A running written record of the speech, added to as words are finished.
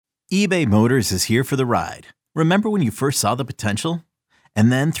eBay Motors is here for the ride. Remember when you first saw the potential?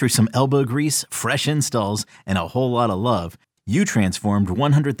 And then through some elbow grease, fresh installs, and a whole lot of love, you transformed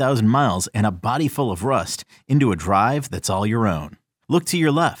 100,000 miles and a body full of rust into a drive that's all your own. Look to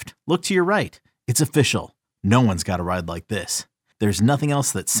your left. Look to your right. It's official. No one's got a ride like this. There's nothing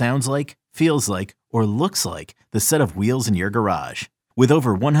else that sounds like, feels like, or looks like the set of wheels in your garage. With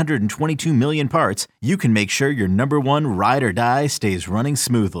over 122 million parts, you can make sure your number one ride or die stays running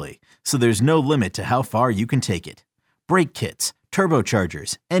smoothly. So there's no limit to how far you can take it. Brake kits,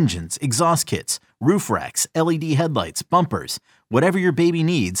 turbochargers, engines, exhaust kits, roof racks, LED headlights, bumpers, whatever your baby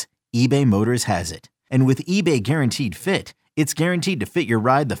needs, eBay Motors has it. And with eBay Guaranteed Fit, it's guaranteed to fit your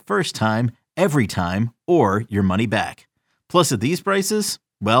ride the first time, every time, or your money back. Plus at these prices,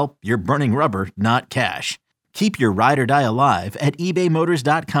 well, you're burning rubber, not cash. Keep your ride or die alive at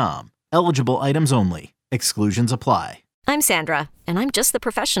ebaymotors.com. Eligible items only. Exclusions apply. I'm Sandra, and I'm just the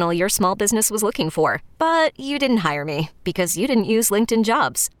professional your small business was looking for. But you didn't hire me because you didn't use LinkedIn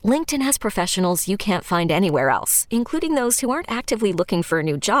Jobs. LinkedIn has professionals you can't find anywhere else, including those who aren't actively looking for a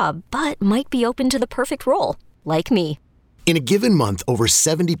new job, but might be open to the perfect role, like me. In a given month, over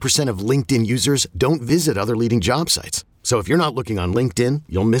 70% of LinkedIn users don't visit other leading job sites. So if you're not looking on LinkedIn,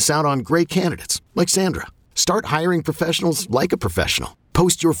 you'll miss out on great candidates like Sandra. Start hiring professionals like a professional.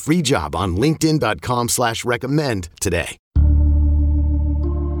 Post your free job on linkedin.com/recommend today.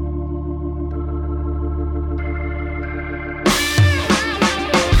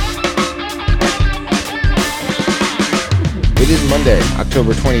 It is Monday,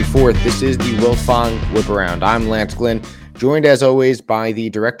 October 24th. This is the Wiltfong Whip Around. I'm Lance Glynn, joined as always by the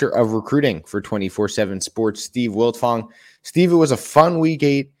Director of Recruiting for 24/7 Sports, Steve Wiltfong. Steve, it was a fun week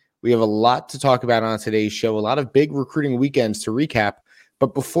 8. We have a lot to talk about on today's show, a lot of big recruiting weekends to recap.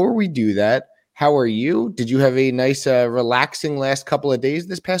 But before we do that, how are you? Did you have a nice, relaxing last couple of days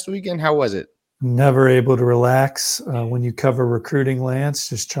this past weekend? How was it? Never able to relax when you cover recruiting, Lance,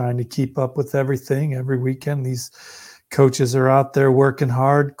 just trying to keep up with everything. Every weekend, these coaches are out there working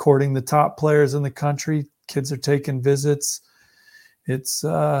hard, courting the top players in the country. Kids are taking visits. It's,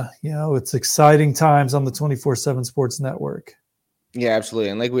 it's exciting times on the 24/7 Sports Network. Yeah,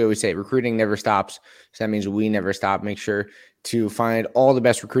 absolutely. And like we always say, recruiting never stops. So that means we never stop. Make sure to find all the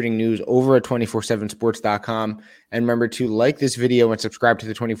best recruiting news over at 247sports.com. And remember to like this video and subscribe to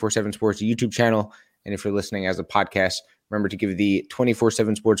the 24/7 Sports YouTube channel. And if you're listening as a podcast, remember to give the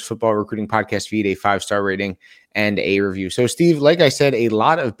 24/7 Sports Football Recruiting Podcast feed a 5-star rating and a review. So, Steve, like I said, a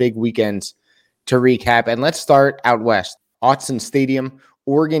lot of big weekends to recap. And let's start out west. Autzen Stadium,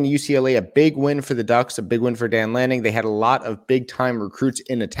 Oregon, UCLA, a big win for the Ducks, a big win for Dan Lanning. They had a lot of big-time recruits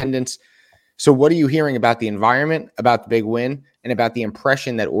in attendance. So what are you hearing about the environment, about the big win, and about the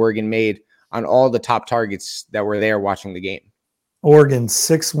impression that Oregon made on all the top targets that were there watching the game? Oregon,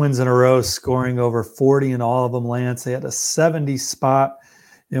 6 wins in a row, scoring over 40 in all of them, Lance. They had a 70 spot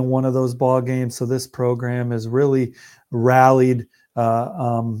in one of those ball games. So this program has really rallied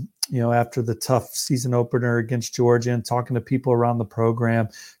after the tough season opener against Georgia, and talking to people around the program.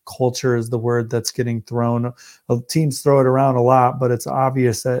 Culture is the word that's getting thrown. Teams throw it around a lot, but it's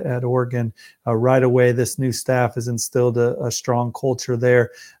obvious at Oregon right away this new staff has instilled a strong culture there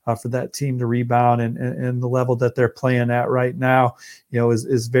for that team to rebound, and the level that they're playing at right now,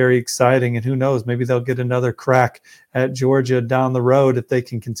 is very exciting. And who knows, maybe they'll get another crack at Georgia down the road if they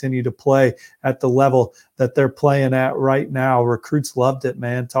can continue to play at the level that they're playing at right now. Recruits loved it,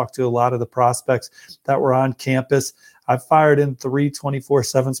 man. Talked to a lot of the prospects that were on campus. I fired in 3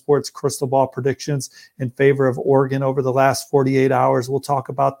 24/7 Sports crystal ball predictions in favor of Oregon over the last 48 hours. We'll talk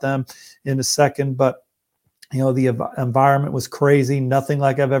about them in a second, but the environment was crazy. Nothing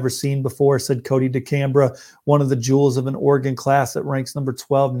like I've ever seen before, said Cody DeCambra, one of the jewels of an Oregon class that ranks number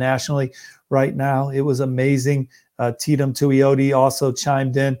 12 nationally right now. It was amazing. Tatum Tuioti also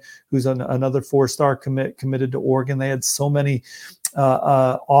chimed in, who's another 4-star committed to Oregon. They had so many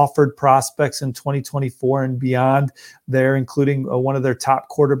offered prospects in 2024 and beyond there, including one of their top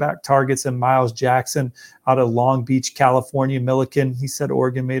quarterback targets in Miles Jackson out of Long Beach, California, Milliken. He said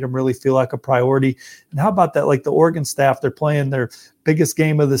Oregon made him really feel like a priority. And how about that? Like the Oregon staff, they're playing their biggest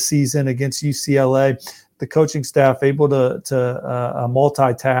game of the season against UCLA. The coaching staff able to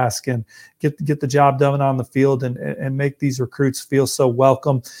multitask and get the job done on the field and make these recruits feel so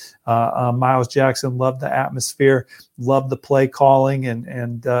welcome. Miles Jackson loved the atmosphere, loved the play calling,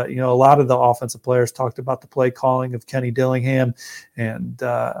 and a lot of the offensive players talked about the play calling of Kenny Dillingham, and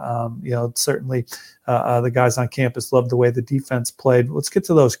certainly the guys on campus loved the way the defense played. Let's get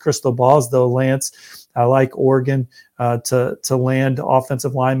to those crystal balls though, Lance. I like Oregon to land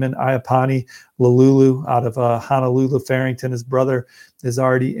offensive lineman Iapani Lalulu out of Honolulu Farrington. His brother is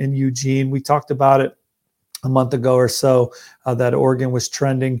already in Eugene. We talked about it a month ago or so that Oregon was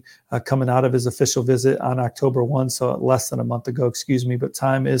trending coming out of his official visit on October 1, so less than a month ago, but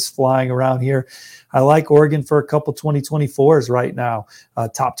time is flying around here. I like Oregon for a couple 2024s right now.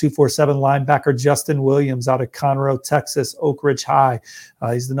 Top 247 linebacker Justin Williams out of Conroe, Texas, Oak Ridge High.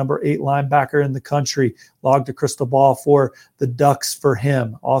 He's the number 8 linebacker in the country. Logged a crystal ball for the Ducks for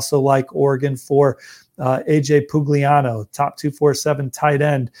him. Also like Oregon for AJ Pugliano, top 247 tight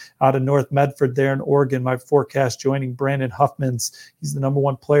end out of North Medford there in Oregon. My forecast joining Brandon Huffmans. He's the number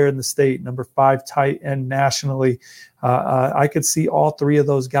 1 player in the state, number 5 tight end nationally. I could see all 3 of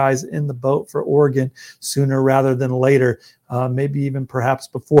those guys in the boat for Oregon sooner rather than later. Maybe even perhaps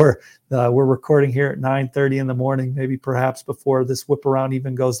before we're recording here at 9:30 in the morning, maybe perhaps before this whip around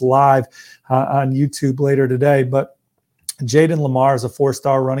even goes live on YouTube later today. But Jaden Lamar is a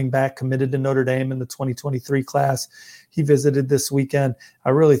 4-star running back committed to Notre Dame in the 2023 class. He visited this weekend.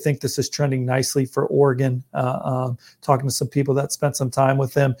 I really think this is trending nicely for Oregon. Talking to some people that spent some time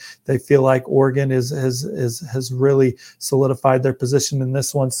with him, they feel like Oregon has really solidified their position in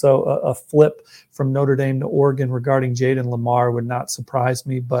this one. So a flip from Notre Dame to Oregon regarding Jaden Lamar would not surprise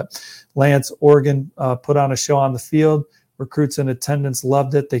me. But Lance, Oregon put on a show on the field. Recruits in attendance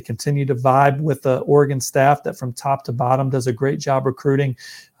loved it. They continue to vibe with the Oregon staff that from top to bottom does a great job recruiting.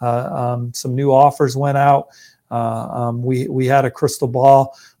 Some new offers went out. We had a crystal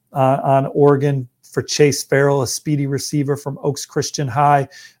ball on Oregon for Chase Farrell, a speedy receiver from Oaks Christian High.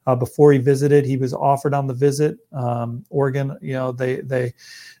 Before he visited, he was offered on the visit. Oregon,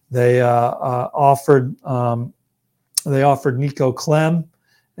 they offered Nico Clem.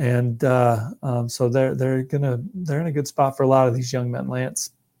 And so they're in a good spot for a lot of these young men,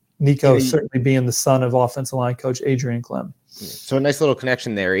 Lance. Nico certainly being the son of offensive line coach Adrian Clem. So a nice little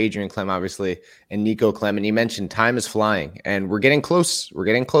connection there, Adrian Clem, obviously, and Nico Clem. And you mentioned time is flying, and we're getting close. We're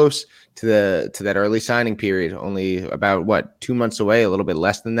getting close to that early signing period. Only about 2 months away, a little bit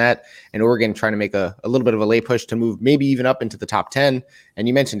less than that. And Oregon trying to make a little bit of a late push to move maybe even up into the top 10. And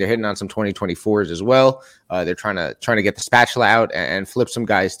you mentioned they're hitting on some 2024s as well. They're trying to get the spatula out and flip some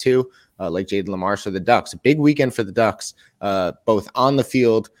guys too, like Jaden Lamar. So the Ducks, a big weekend for the Ducks, both on the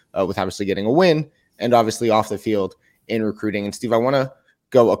field with obviously getting a win, and obviously off the field in recruiting. And Steve, I want to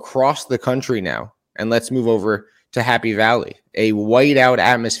go across the country now, and let's move over to Happy Valley, a whiteout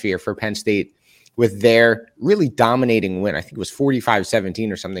atmosphere for Penn State with their really dominating win. I think it was 45-17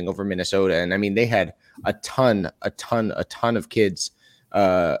 or something over Minnesota. And I mean, they had a ton of kids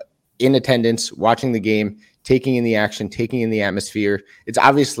in attendance, watching the game, taking in the action, taking in the atmosphere. It's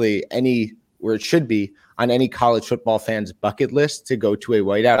obviously where it should be on any college football fan's bucket list to go to a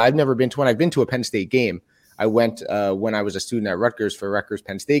whiteout. I've never been to one. I've been to a Penn State game. I went when I was a student at Rutgers for Rutgers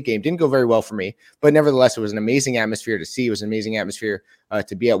Penn State game. Didn't go very well for me, but nevertheless, it was an amazing atmosphere to see. It was an amazing atmosphere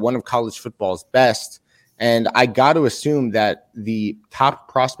to be at one of college football's best. And I got to assume that the top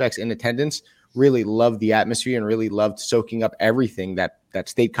prospects in attendance really loved the atmosphere and really loved soaking up everything that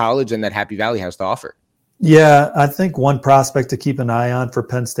State College and that Happy Valley has to offer. Yeah, I think one prospect to keep an eye on for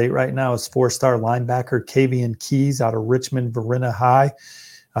Penn State right now is 4-star linebacker Kavian Keys out of Richmond Verena High.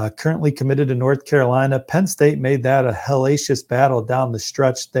 Currently committed to North Carolina. Penn State made that a hellacious battle down the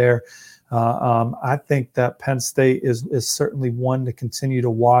stretch there. I think that Penn State is certainly one to continue to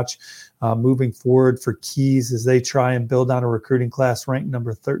watch moving forward for Keys as they try and build on a recruiting class ranked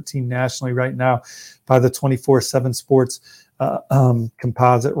number 13 nationally right now by the 24/7 Sports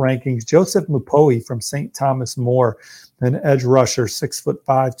composite rankings. Joseph Mupoi from St. Thomas More, an edge rusher,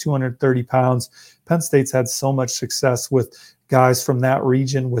 6'5", 230 pounds. Penn State's had so much success with guys from that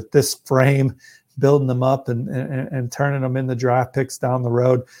region with this frame, building them up and turning them in the draft picks down the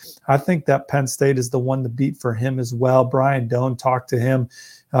road. I think that Penn State is the one to beat for him as well. Brian Doan talked to him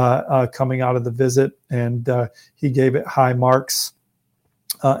coming out of the visit, and he gave it high marks.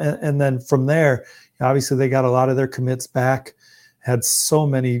 And then from there, obviously they got a lot of their commits back, had so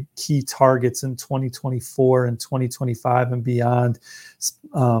many key targets in 2024 and 2025 and beyond.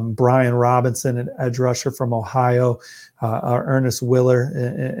 Brian Robinson, an edge rusher from Ohio, Ernest Willer,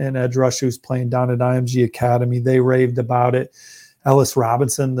 an edge rusher who's playing down at IMG Academy. They raved about it. Ellis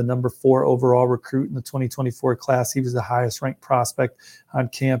Robinson, the number 4 overall recruit in the 2024 class. He was the highest ranked prospect on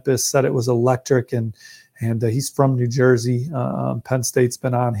campus, said it was electric, and he's from New Jersey. Penn State's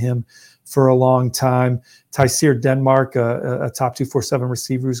been on him for a long time. Tyseer Denmark, a top 247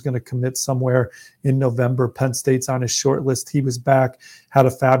 receiver who's going to commit somewhere in November. Penn State's on his short list. He was back, had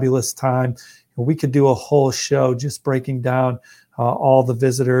a fabulous time. We could do a whole show just breaking down all the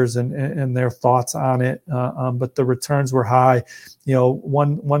visitors and their thoughts on it. But the returns were high.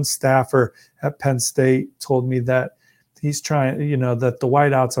 One staffer at Penn State told me that he's trying, that the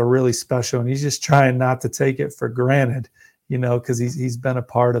whiteouts are really special, and he's just trying not to take it for granted, because he's been a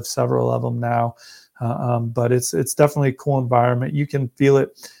part of several of them now. But it's definitely a cool environment. You can feel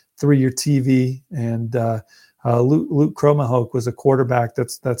it through your TV. And Luke Kromenhoek was a quarterback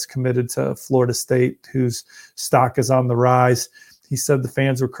that's committed to Florida State, whose stock is on the rise. He said the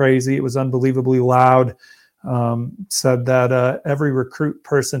fans were crazy. It was unbelievably loud. Said that every recruit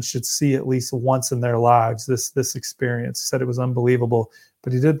person should see at least once in their lives this experience. Said it was unbelievable.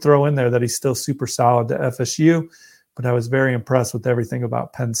 But he did throw in there that he's still super solid to FSU. But I was very impressed with everything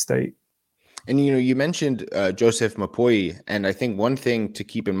about Penn State. And, you mentioned Joseph Mapoyi, and I think one thing to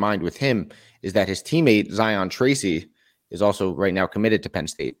keep in mind with him is that his teammate, Zion Tracy, is also right now committed to Penn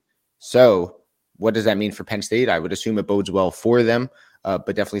State. So what does that mean for Penn State? I would assume it bodes well for them, but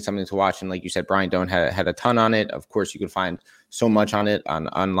definitely something to watch. And like you said, Brian Doan had a ton on it. Of course, you can find so much on it on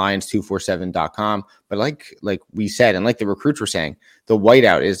Lions247.com. But like we said, and like the recruits were saying, the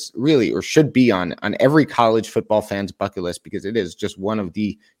whiteout is really, or should be on every college football fan's bucket list, because it is just one of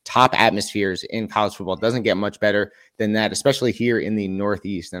the top atmospheres in college football. It doesn't get much better than that, especially here in the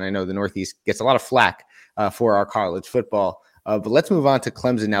Northeast. And I know the Northeast gets a lot of flack for our college football. But let's move on to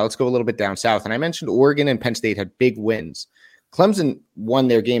Clemson now. Let's go a little bit down south. And I mentioned Oregon and Penn State had big wins. Clemson won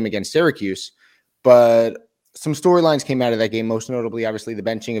their game against Syracuse, but some storylines came out of that game, most notably, obviously, the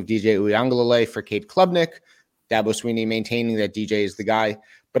benching of DJ Uiagalelei for Cade Klubnik, Dabo Swinney maintaining that DJ is the guy.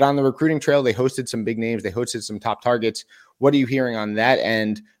 But on the recruiting trail, they hosted some big names. They hosted some top targets. What are you hearing on that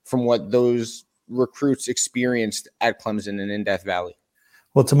end from what those recruits experienced at Clemson and in Death Valley?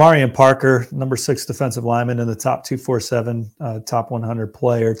 Well, Tamarian Parker, number 6 defensive lineman in the top 247, top 100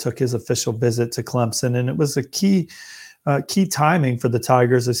 player, took his official visit to Clemson. And it was a key timing for the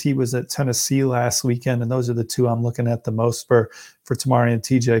Tigers, as he was at Tennessee last weekend. And those are the two I'm looking at the most for Tamarian.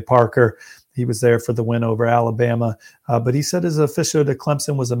 TJ Parker, he was there for the win over Alabama. But he said his official to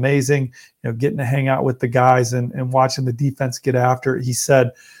Clemson was amazing, getting to hang out with the guys and watching the defense get after it. He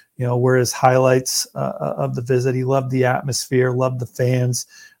said, were his highlights of the visit. He loved the atmosphere, loved the fans,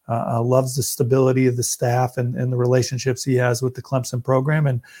 loves the stability of the staff and the relationships he has with the Clemson program.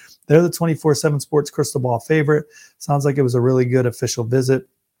 And they're the 24/7 Sports Crystal Ball favorite. Sounds like it was a really good official visit.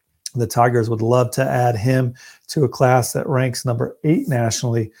 The Tigers would love to add him to a class that ranks number 8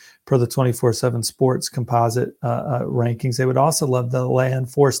 nationally per the 24/7 Sports composite rankings. They would also love to land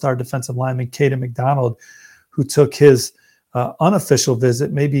 4-star defensive lineman Caden McDonald, who took his unofficial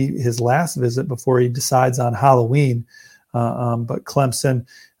visit, maybe his last visit before he decides on Halloween. But Clemson,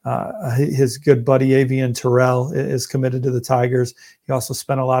 his good buddy Avian Terrell is committed to the Tigers. He also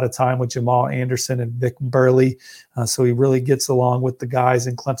spent a lot of time with Jamal Anderson and Vic Burley. So he really gets along with the guys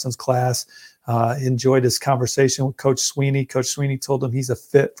in Clemson's class. Enjoyed his conversation with Coach Swinney. Coach Swinney told him he's a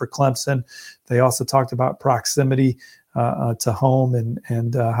fit for Clemson. They also talked about proximity to home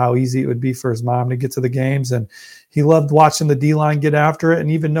and how easy it would be for his mom to get to the games. And he loved watching the D-line get after it,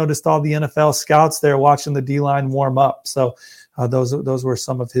 and even noticed all the NFL scouts there watching the D-line warm up. So those were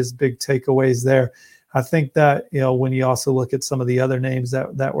some of his big takeaways there. I think that, when you also look at some of the other names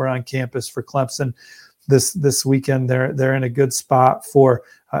that were on campus for Clemson this weekend, they're in a good spot for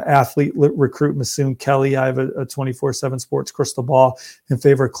athlete recruit Masoon Kelly. I have a 24/7 Sports crystal ball in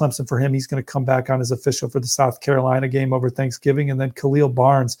favor of Clemson for him. He's going to come back on as official for the South Carolina game over Thanksgiving. And then Khalil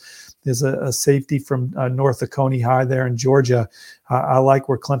Barnes is a safety from North Oconee High there in Georgia. I like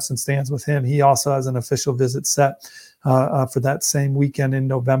where Clemson stands with him. He also has an official visit set for that same weekend in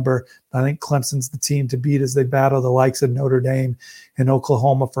November. I think Clemson's the team to beat as they battle the likes of Notre Dame and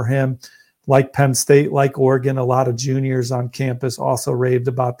Oklahoma for him. Like Penn State, like Oregon, a lot of juniors on campus also raved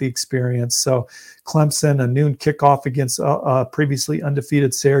about the experience. So Clemson, a noon kickoff against previously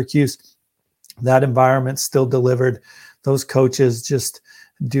undefeated Syracuse. That environment still delivered. Those coaches just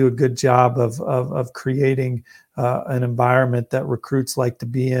do a good job of creating an environment that recruits like to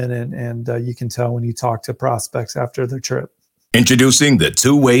be in. And you can tell when you talk to prospects after their trip. Introducing the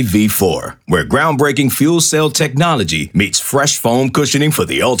Two-Way V4, where groundbreaking fuel cell technology meets fresh foam cushioning for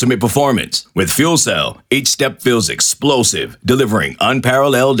the ultimate performance. With fuel cell, each step feels explosive, delivering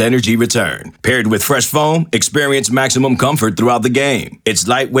unparalleled energy return. Paired with fresh foam, experience maximum comfort throughout the game. Its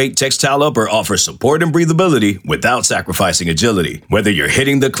lightweight textile upper offers support and breathability without sacrificing agility. Whether you're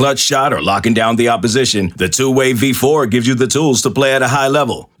hitting the clutch shot or locking down the opposition, the Two-Way V4 gives you the tools to play at a high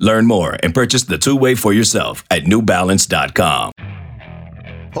level. Learn more and purchase the Two-Way for yourself at newbalance.com.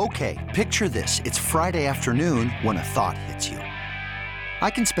 Okay, picture this. It's Friday afternoon when a thought hits you. I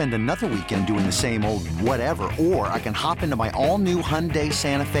can spend another weekend doing the same old whatever, or I can hop into my all-new Hyundai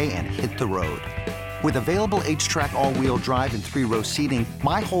Santa Fe and hit the road. With available H-Track all-wheel drive and 3-row seating,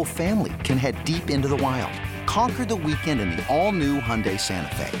 my whole family can head deep into the wild. Conquer the weekend in the all-new Hyundai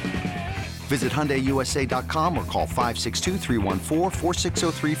Santa Fe. Visit HyundaiUSA.com or call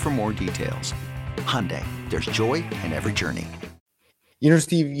 562-314-4603 for more details. Hyundai, there's joy in every journey. You know,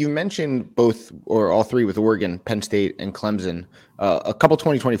 Steve, you mentioned both or all three with Oregon, Penn State, and Clemson, a couple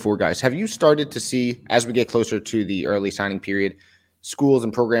 2024 guys. Have you started to see, as we get closer to the early signing period, schools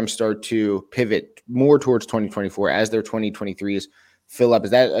and programs start to pivot more towards 2024 as their 2023s fill up? Is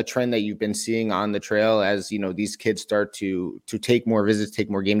that a trend that you've been seeing on the trail as, you know, these kids start to take more visits,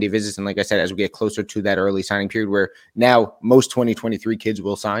 take more game day visits? And like I said, as we get closer to that early signing period where now most 2023 kids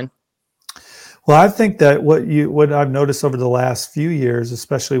will sign? Well, I think that what I've noticed over the last few years,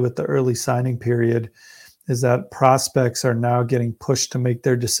 especially with the early signing period, is that prospects are now getting pushed to make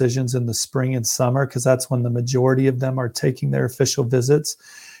their decisions in the spring and summer, because that's when the majority of them are taking their official visits.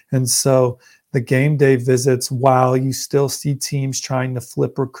 And so the game day visits, while you still see teams trying to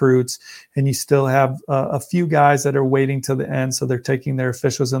flip recruits, and you still have a few guys that are waiting till the end, so they're taking their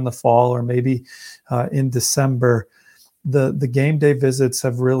officials in the fall or maybe in December, the game day visits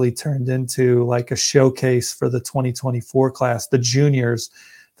have really turned into like a showcase for the 2024 class, the juniors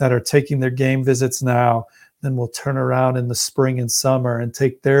that are taking their game visits now, then will turn around in the spring and summer and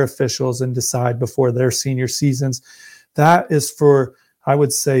take their officials and decide before their senior seasons. That is for, I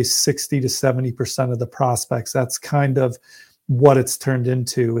would say, 60 to 70% of the prospects. That's kind of what it's turned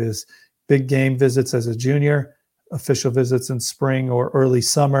into, is big game visits as a junior, official visits in spring or early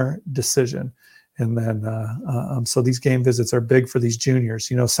summer, decision. And then, so these game visits are big for these juniors.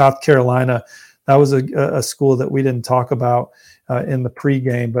 You know, South Carolina, that was a school that we didn't talk about in the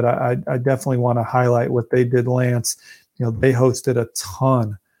pregame, but I definitely want to highlight what they did, Lance. You know, they hosted a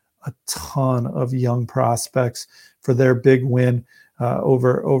ton of young prospects for their big win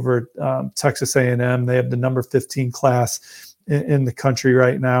over Texas A&M. They have the number 15 class in the country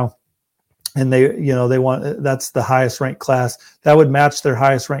right now. And they want, that's the highest ranked class that would match their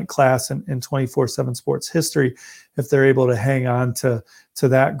highest ranked class in 24/7 sports history, if they're able to hang on to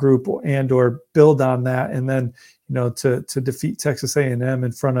that group and or build on that. And then, you know, to defeat Texas A&M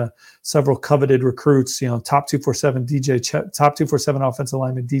in front of several coveted recruits, you know, top 247 offensive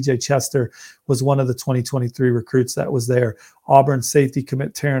lineman DJ Chester was one of the 2023 recruits that was there. Auburn safety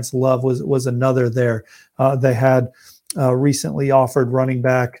commit Terrence Love was another there. They had recently offered running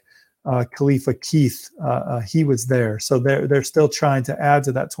back Khalifa Keith, he was there. So they're still trying to add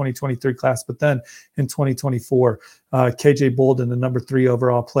to that 2023 class. But then in 2024, KJ Bolden, the number 3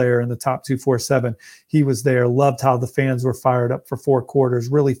 overall player in the top 247, he was there. Loved how the fans were fired up for 4 quarters,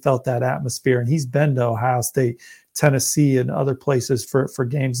 really felt that atmosphere. And he's been to Ohio State, Tennessee, and other places for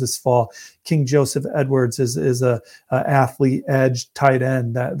games this fall. King Joseph Edwards is a athlete edge tight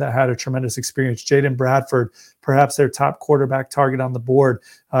end that had a tremendous experience. Jaden Bradford, perhaps their top quarterback target on the board,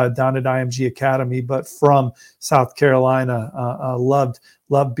 down at IMG Academy, but from South Carolina, loved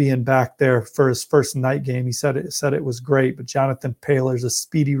being back there for his first night game. He said it was great. But Jonathan Paylor's a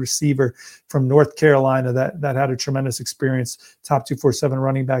speedy receiver from North Carolina that had a tremendous experience. Top 247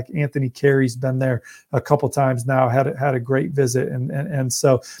 running back Anthony Carey's been there a couple times now, had a great visit. And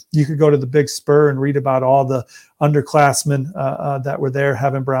so you could go to the Big Spur and read about all the underclassmen that were there.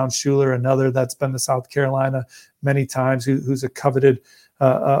 Heaven Brown Schuler, another that's been to South Carolina many times, who's a coveted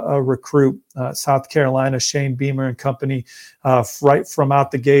a recruit. South Carolina, Shane Beamer and company, right from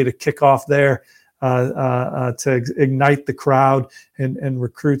out the gate, a kickoff there to ignite the crowd, and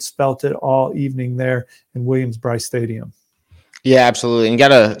recruits felt it all evening there in Williams-Brice Stadium. Yeah, absolutely. And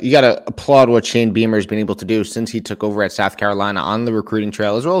you gotta applaud what Shane Beamer has been able to do since he took over at South Carolina on the recruiting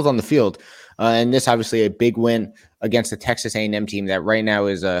trail as well as on the field. And this obviously a big win against the Texas A&M team that right now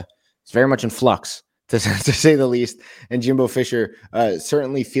is very much in flux, to say the least. And Jimbo Fisher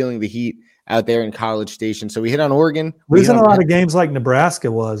certainly feeling the heat out there in College Station. So we hit on Oregon. Losing a lot of games like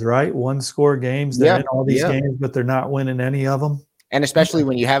Nebraska was, right? 1-score games. They're in all these games, but they're not winning any of them. And especially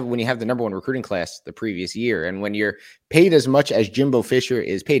when you have the number 1 recruiting class the previous year, and when you're paid as much as Jimbo Fisher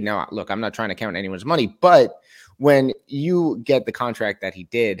is paid. Now, look, I'm not trying to count anyone's money, but when you get the contract that he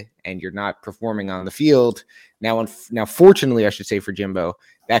did and you're not performing on the field, now fortunately, I should say for Jimbo,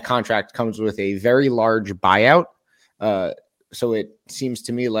 that contract comes with a very large buyout. So it seems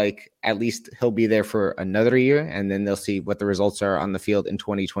to me like at least he'll be there for another year, and then they'll see what the results are on the field in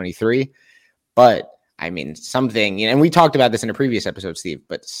 2023. But I mean, something, and we talked about this in a previous episode, Steve,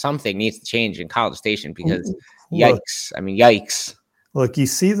 but something needs to change in College Station because yikes. Look, you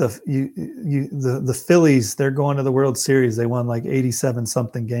see the Phillies, they're going to the World Series. They won like 87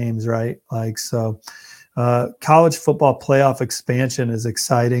 something games, right? Like, so college football playoff expansion is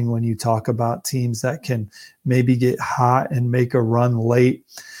exciting when you talk about teams that can maybe get hot and make a run late.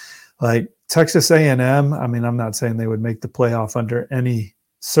 Like Texas A&M, I mean, I'm not saying they would make the playoff under any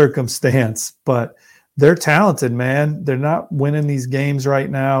circumstance, but they're talented, man. They're not winning these games right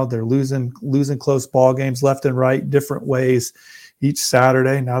now. They're losing close ball games left and right, different ways each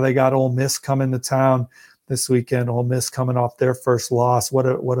Saturday. Now they got Ole Miss coming to town this weekend. Ole Miss coming off their first loss. What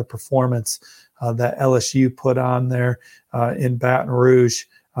a performance that LSU put on there in Baton Rouge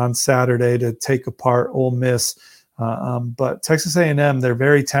on Saturday to take apart Ole Miss. But Texas A&M, they're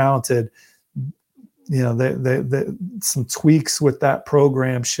very talented. You know, they some tweaks with that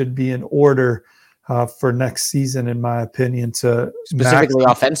program should be in order for next season, in my opinion, to specifically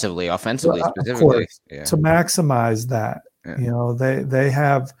offensively, specifically, to maximize that. Yeah. You know, they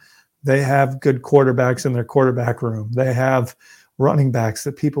have good quarterbacks in their quarterback room. They have running backs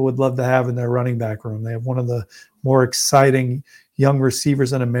that people would love to have in their running back room. They have one of the more exciting young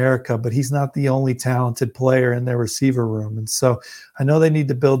receivers in America, but he's not the only talented player in their receiver room. And so I know they need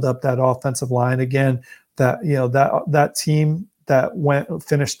to build up that offensive line again. That, you know, that team that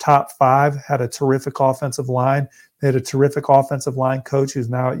finished top 5 had a terrific offensive line. They had a terrific offensive line coach who's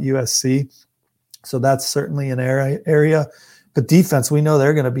now at USC. So that's certainly an area. But defense, we know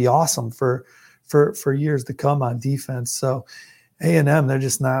they're going to be awesome for years to come on defense. So A&M, they're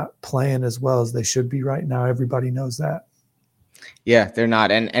just not playing as well as they should be right now. Everybody knows that. Yeah, they're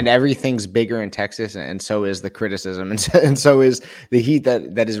not. And everything's bigger in Texas, and so is the criticism. And so is the heat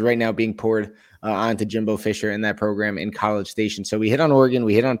that is right now being poured onto Jimbo Fisher in that program in College Station. So we hit on Oregon,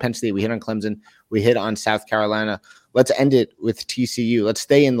 we hit on Penn State, we hit on Clemson, we hit on South Carolina. Let's end it with TCU. Let's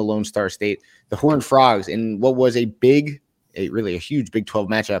stay in the Lone Star State. The Horned Frogs, in what was a really huge Big 12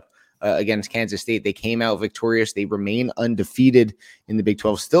 matchup against Kansas State. They came out victorious. They remain undefeated in the Big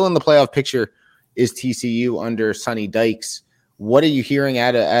 12. Still in the playoff picture is TCU under Sonny Dykes. What are you hearing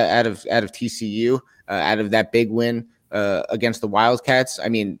out of TCU, out of that big win against the Wildcats? I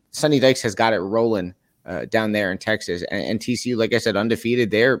mean, Sonny Dykes has got it rolling down there in Texas, and TCU, like I said, undefeated.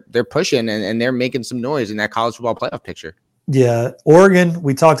 They're pushing and they're making some noise in that college football playoff picture. Yeah, Oregon,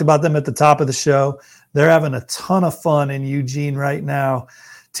 we talked about them at the top of the show. They're having a ton of fun in Eugene right now.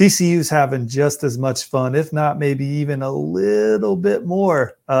 TCU's having just as much fun, if not maybe even a little bit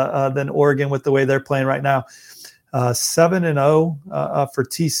more than Oregon with the way they're playing right now. 7-0 for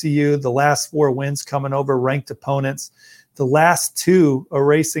TCU. The last 4 wins coming over ranked opponents. The last 2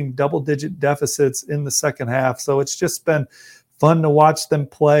 erasing double-digit deficits in the second half. So it's just been fun to watch them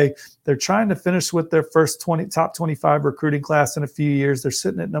play. They're trying to finish with their first top 25 recruiting class in a few years. They're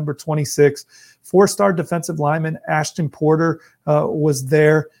sitting at number 26. 4-star defensive lineman Ashton Porter was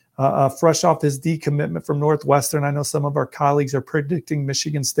there. Fresh off his decommitment from Northwestern. I know some of our colleagues are predicting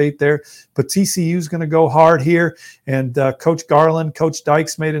Michigan State there, but TCU is going to go hard here. And Coach Garland, Coach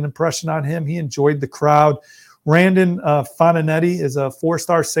Dykes made an impression on him. He enjoyed the crowd. Randon Fananetti is a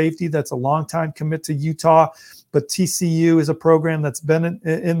 4-star safety that's a longtime commit to Utah, but TCU is a program that's been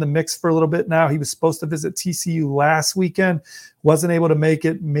in the mix for a little bit now. He was supposed to visit TCU last weekend, wasn't able to make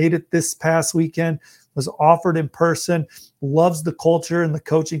it, made it this past weekend, was offered in person, loves the culture and the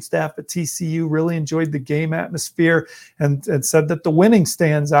coaching staff at TCU, really enjoyed the game atmosphere, and said that the winning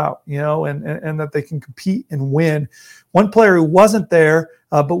stands out, you know, and that they can compete and win. One player who wasn't there,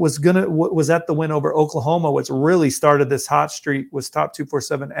 but was at the win over Oklahoma, which really started this hot streak, was top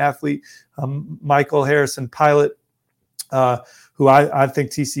 247 athlete Michael Harrison Pilot, who I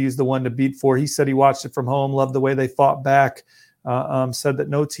think TCU is the one to beat for. He said he watched it from home, loved the way they fought back. Said that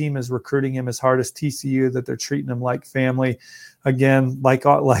no team is recruiting him as hard as TCU, that they're treating him like family. Again, like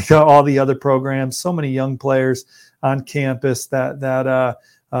all the other programs, so many young players on campus that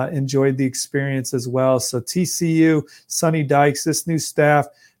enjoyed the experience as well. So TCU, Sonny Dykes, this new staff,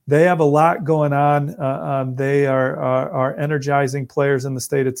 they have a lot going on. They are energizing players in the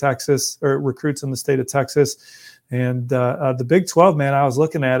state of Texas, or recruits in the state of Texas. And the Big 12, man, I was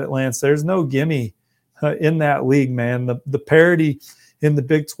looking at it, Lance, there's no gimme in that league, man. The parity in the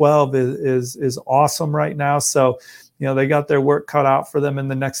Big 12 is awesome right now. So, you know, they got their work cut out for them in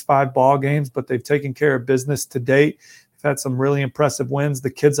the next 5 ball games, but they've taken care of business to date. They've had some really impressive wins.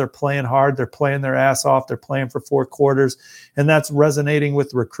 The kids are playing hard. They're playing their ass off. They're playing for 4 quarters, and that's resonating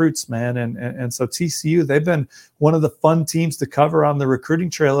with recruits, man. And so TCU, they've been one of the fun teams to cover on the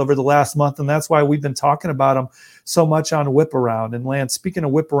recruiting trail over the last month, and that's why we've been talking about them so much on Whip Around. And Lance, speaking of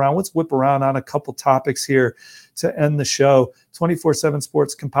Whip Around, let's whip around on a couple topics here to end the show. 24/7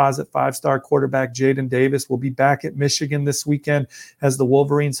 Sports composite 5-star quarterback Jadyn Davis will be back at Michigan this weekend as the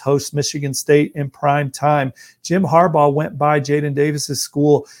Wolverines host Michigan State in prime time. Jim Harbaugh went by Jadyn Davis's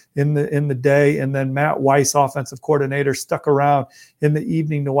school in the day, and then Matt Weiss, offensive coordinator, stuck around in the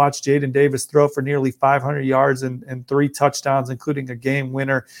evening to watch Jadyn Davis throw for nearly 500 yards and 3 touchdowns, including a game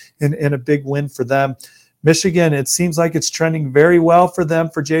winner in a big win for them. Michigan, it seems like it's trending very well for them,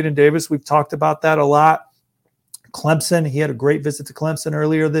 for Jadyn Davis. We've talked about that a lot. Clemson, he had a great visit to Clemson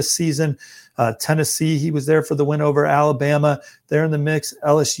earlier this season. Tennessee, he was there for the win over Alabama. They're in the mix.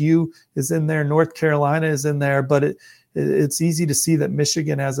 LSU is in there. North Carolina is in there. But it's easy to see that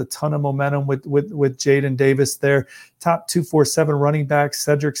Michigan has a ton of momentum with Jadyn Davis there. Top 247 running back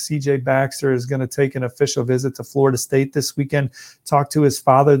Cedric C.J. Baxter is going to take an official visit to Florida State this weekend. Talked to his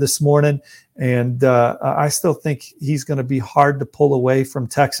father this morning, and I still think he's going to be hard to pull away from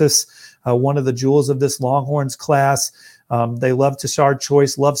Texas. One of the jewels of this Longhorns class. They love Tashard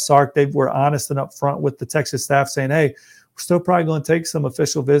Choice, love Sark. They were honest and upfront with the Texas staff saying, hey, we're still probably going to take some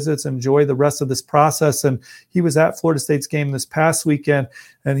official visits, enjoy the rest of this process. And he was at Florida State's game this past weekend,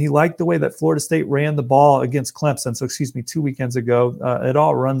 and he liked the way that Florida State ran the ball against Clemson. So, 2 weekends ago. It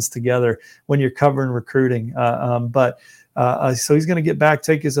all runs together when you're covering recruiting. So he's going to get back,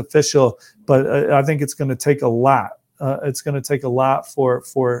 take his official, but I think it's going to take a lot. It's going to take a lot for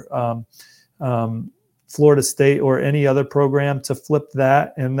Florida State or any other program to flip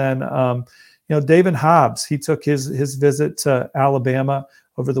that. And then, David Hobbs, he took his visit to Alabama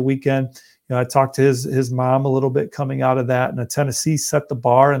over the weekend. I talked to his mom a little bit coming out of that. And Tennessee set the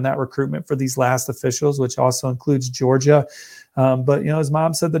bar in that recruitment for these last officials, which also includes Georgia. But his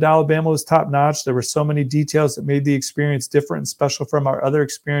mom said that Alabama was top notch. There were so many details that made the experience different and special from our other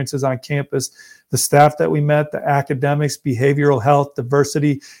experiences on campus. The staff that we met, the academics, behavioral health,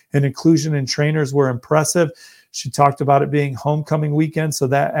 diversity, and inclusion in trainers were impressive. She talked about it being homecoming weekend, so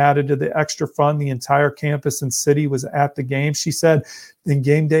that added to the extra fun. The entire campus and city was at the game. She said, in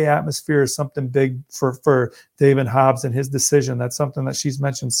game day atmosphere is something big for David Hobbs and his decision. That's something that she's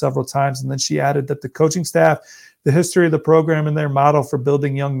mentioned several times. And then she added that the coaching staff, the history of the program, and their model for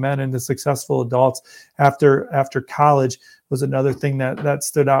building young men into successful adults after college was another thing that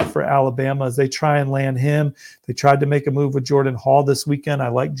stood out for Alabama as they try and land him. They tried to make a move with Jordan Hall this weekend. I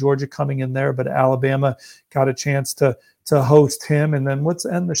like Georgia coming in there, but Alabama got a chance to host him. And then let's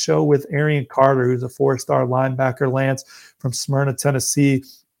end the show with Arian Carter, who's a 4-star linebacker, Lance, from Smyrna, Tennessee.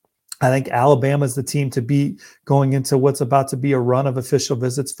 I think Alabama is the team to beat going into what's about to be a run of official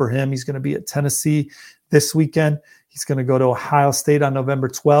visits for him. He's going to be at Tennessee this weekend. He's going to go to Ohio State on November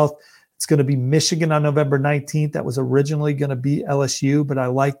 12th. It's going to be Michigan on November 19th. That was originally going to be LSU, but I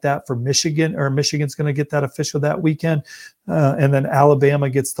like that for Michigan, or Michigan's going to get that official that weekend. And then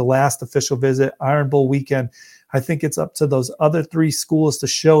Alabama gets the last official visit, Iron Bowl weekend. I think it's up to those other 3 schools to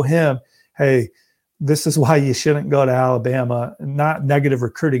show him, hey, this is why you shouldn't go to Alabama. Not negative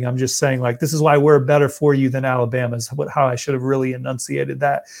recruiting. I'm just saying, this is why we're better for you than Alabama is how I should have really enunciated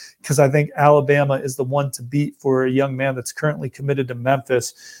that, because I think Alabama is the one to beat for a young man that's currently committed to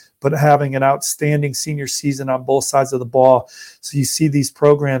Memphis, but having an outstanding senior season on both sides of the ball. So you see these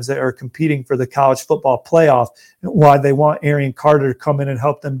programs that are competing for the college football playoff, and why they want Arian Carter to come in and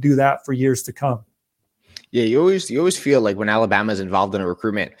help them do that for years to come. Yeah, you always feel like when Alabama is involved in a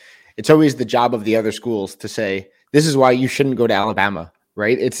recruitment, it's always the job of the other schools to say, this is why you shouldn't go to Alabama,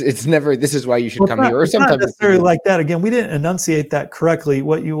 right? It's never, this is why you should come here. Or sometimes not necessarily like that. Again, we didn't enunciate that correctly.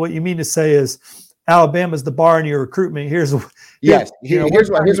 What you mean to say is Alabama's the bar in your recruitment. Here's why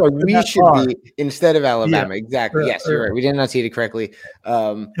we should be instead of Alabama. Yeah, exactly. Yes, you're right. We didn't enunciate it correctly.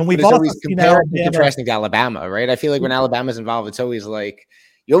 And we've always compared and contrasting to Alabama, right? I feel like when Alabama's involved, it's always like,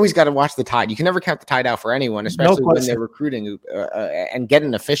 you always got to watch the Tide. You can never count the Tide out for anyone, especially when they're recruiting and get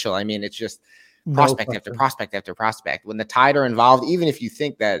an official. I mean, it's just prospect after prospect after prospect. When the Tide are involved, even if you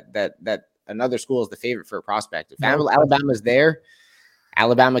think that another school is the favorite for a prospect, if Alabama's there,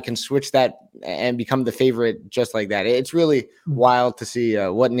 Alabama can switch that and become the favorite just like that. It's really wild to see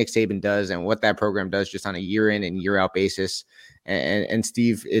what Nick Saban does and what that program does just on a year in and year out basis. And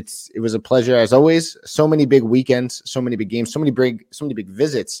Steve, it was a pleasure as always. So many big weekends, so many big games, so many big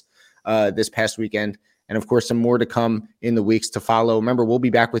visits this past weekend, and of course some more to come in the weeks to follow. Remember, we'll be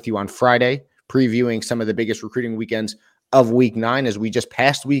back with you on Friday previewing some of the biggest recruiting weekends of Week 9 as we just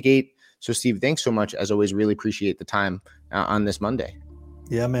passed Week 8. So Steve, thanks so much as always. Really appreciate the time on this Monday.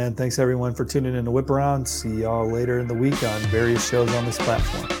 Yeah, man. Thanks everyone for tuning in to Whip Around. See y'all later in the week on various shows on this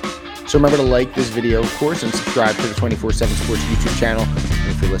platform. So remember to like this video, of course, and subscribe to the 24/7 Sports YouTube channel.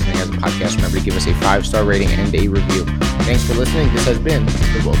 And if you're listening as a podcast, remember to give us a 5-star rating and a review. Thanks for listening. This has been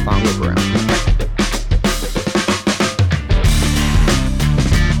the Will Fong Whip Around.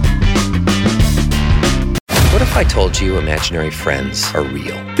 if I told you imaginary friends are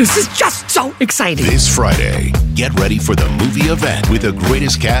real? This is just so exciting. This Friday, get ready for the movie event with the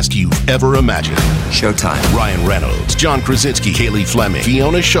greatest cast you've ever imagined. Showtime. Ryan Reynolds, John Krasinski, Kaylee Fleming,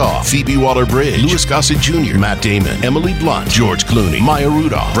 Fiona Shaw, Phoebe Waller-Bridge, Louis Gossett Jr., Matt Damon, Emily Blunt, George Clooney, Maya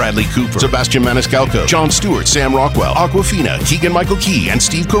Rudolph, Bradley Cooper, Sebastian Maniscalco, Jon Stewart, Sam Rockwell, Awkwafina, Keegan-Michael Key, and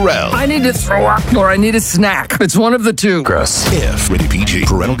Steve Carell. I need to throw up or I need a snack. It's one of the two. Gross. If. Rated PG.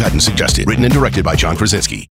 Parental guidance suggested. Written and directed by John Krasinski.